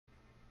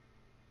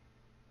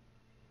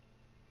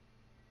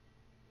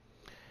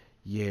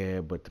Yeah,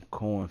 but the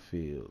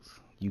cornfields,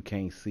 you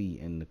can't see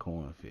in the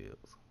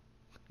cornfields.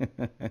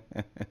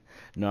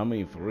 No, I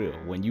mean for real.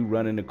 When you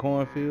run in the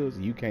cornfields,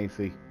 you can't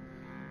see.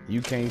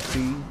 You can't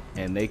see,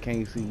 and they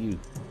can't see you.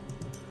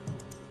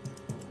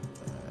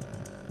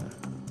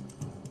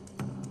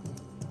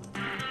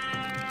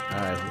 All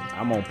right,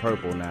 I'm on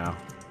purple now.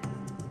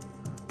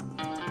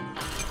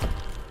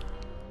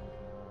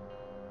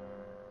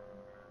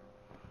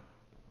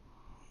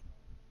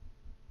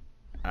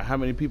 How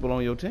many people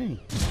on your team?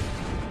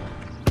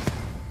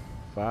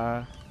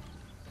 Five.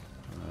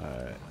 All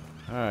right.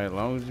 All right. As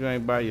long as you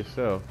ain't by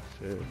yourself,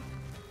 shit.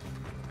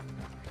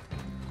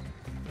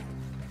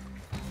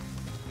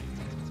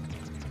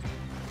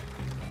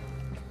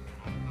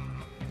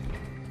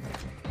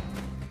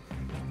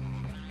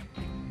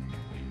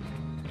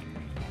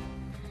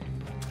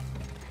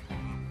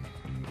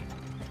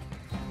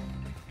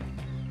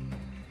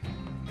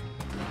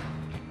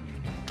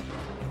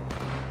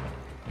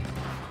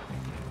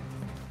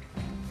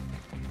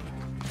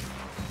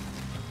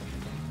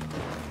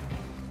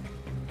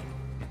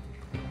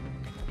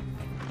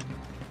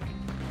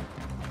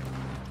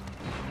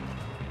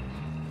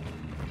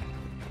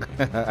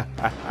 I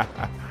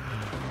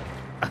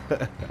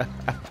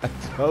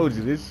told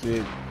you this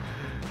shit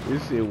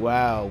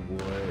wild, boy.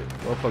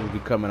 Motherfuckers be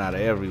coming out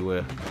of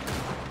everywhere.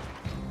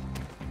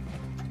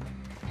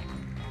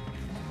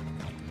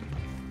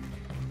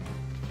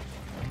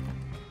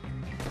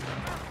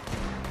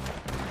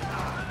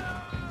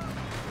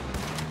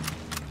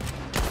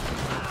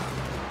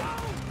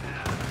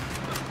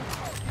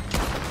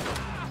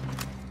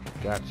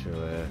 Got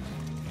your ass.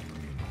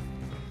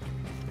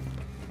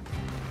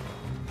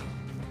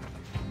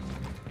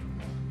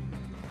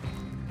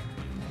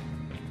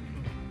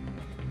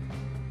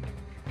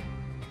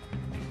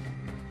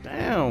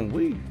 Damn,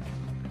 we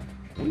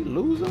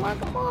losing like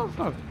a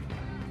motherfucker.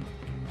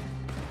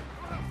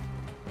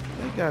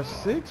 They got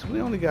 6,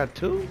 we only got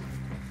 2.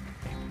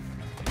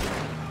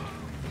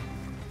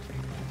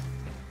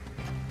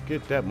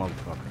 Get that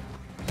motherfucker.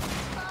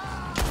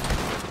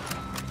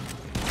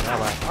 All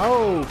right.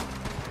 Oh.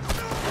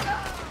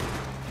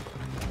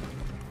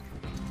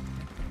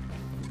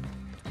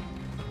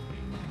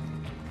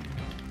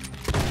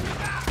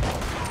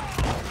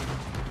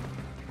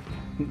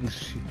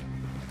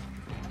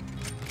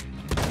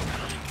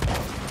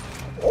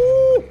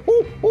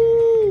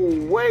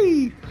 Oh,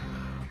 wait.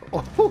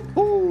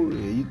 Oh,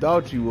 you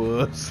thought you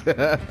was.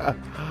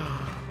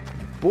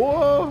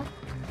 Boy,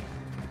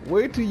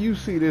 wait till you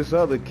see this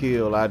other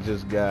kill I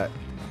just got.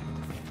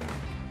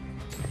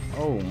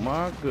 Oh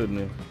my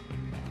goodness.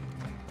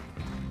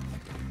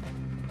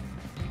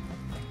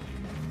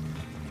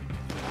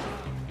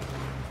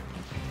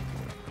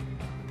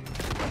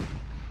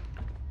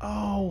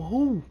 Oh,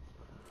 who?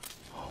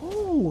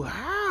 Who?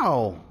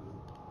 How?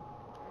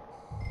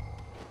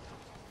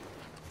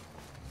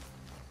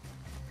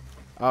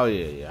 Oh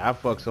yeah. I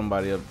fucked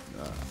somebody up.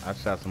 I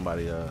shot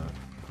somebody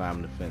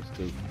climbing the fence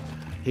too.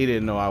 He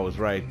didn't know I was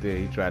right there.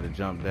 He tried to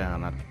jump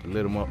down. I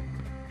lit him up.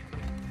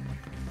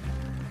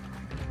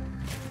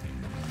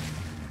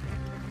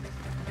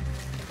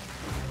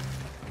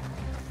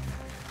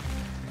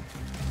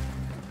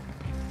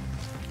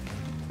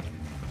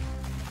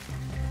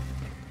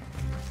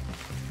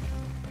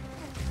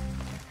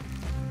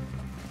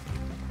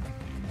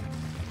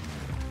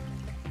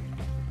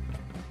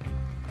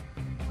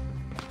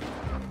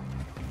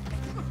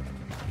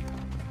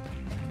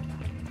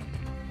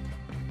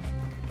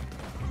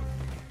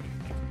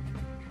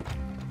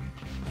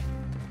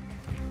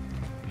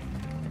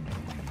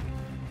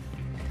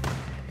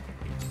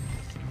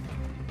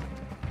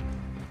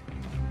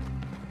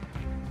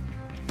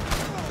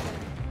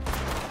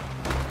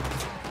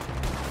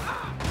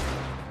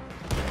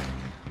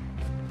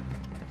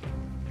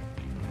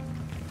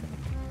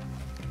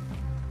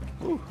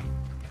 Whew.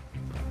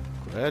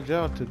 Glad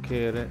y'all took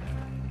care of that.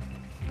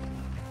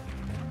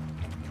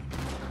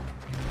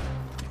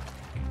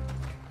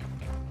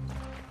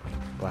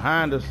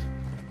 Behind us.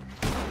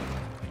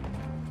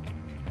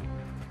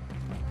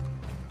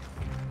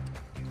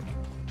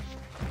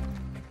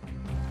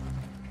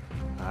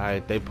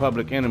 Alright, they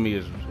public enemy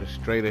is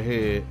straight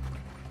ahead.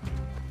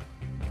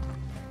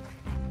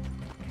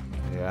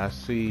 Yeah, I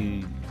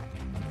see.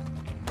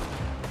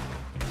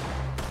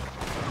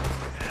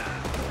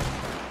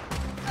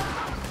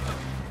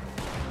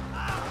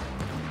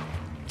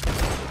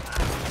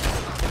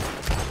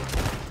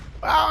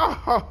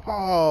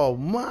 Oh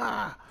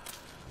my.